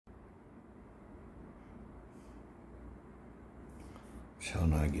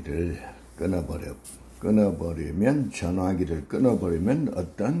전화기를 전화기를 끊어버리면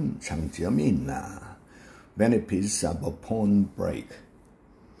어떤 장점이 있나? Benefits of a phone break.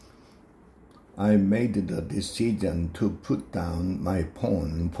 I made the decision to put down my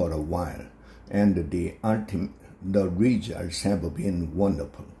phone for a while, and the results have been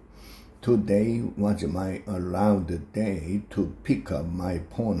wonderful. Today was my allowed day to pick up my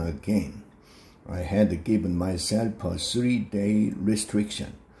phone again. I had given myself a 3-day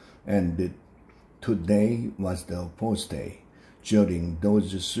restriction, and today was the 4th day. During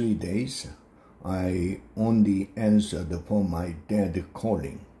those 3 days, I only answered for my dad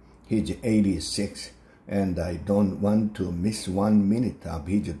calling. He's 86, and I don't want to miss 1 minute of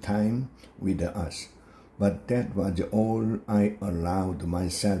his time with us. But that was all I allowed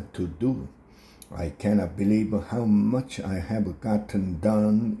myself to do. I cannot believe how much I have gotten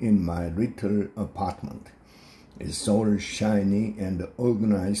done in my little apartment. It's all shiny and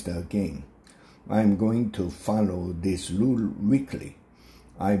organized again. I'm going to follow this rule weekly.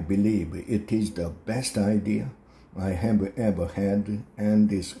 I believe it is the best idea I have ever had,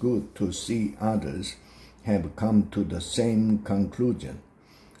 and it's good to see others have come to the same conclusion.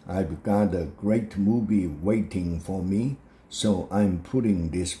 I've got a great movie waiting for me, so I'm putting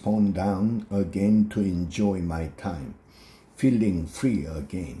this phone down again to enjoy my time. Feeling free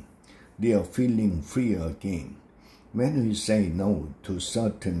again. They are feeling free again. When we say no to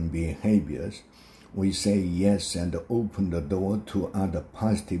certain behaviors, we say yes and open the door to other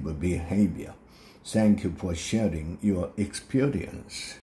positive behavior. Thank you for sharing your experience.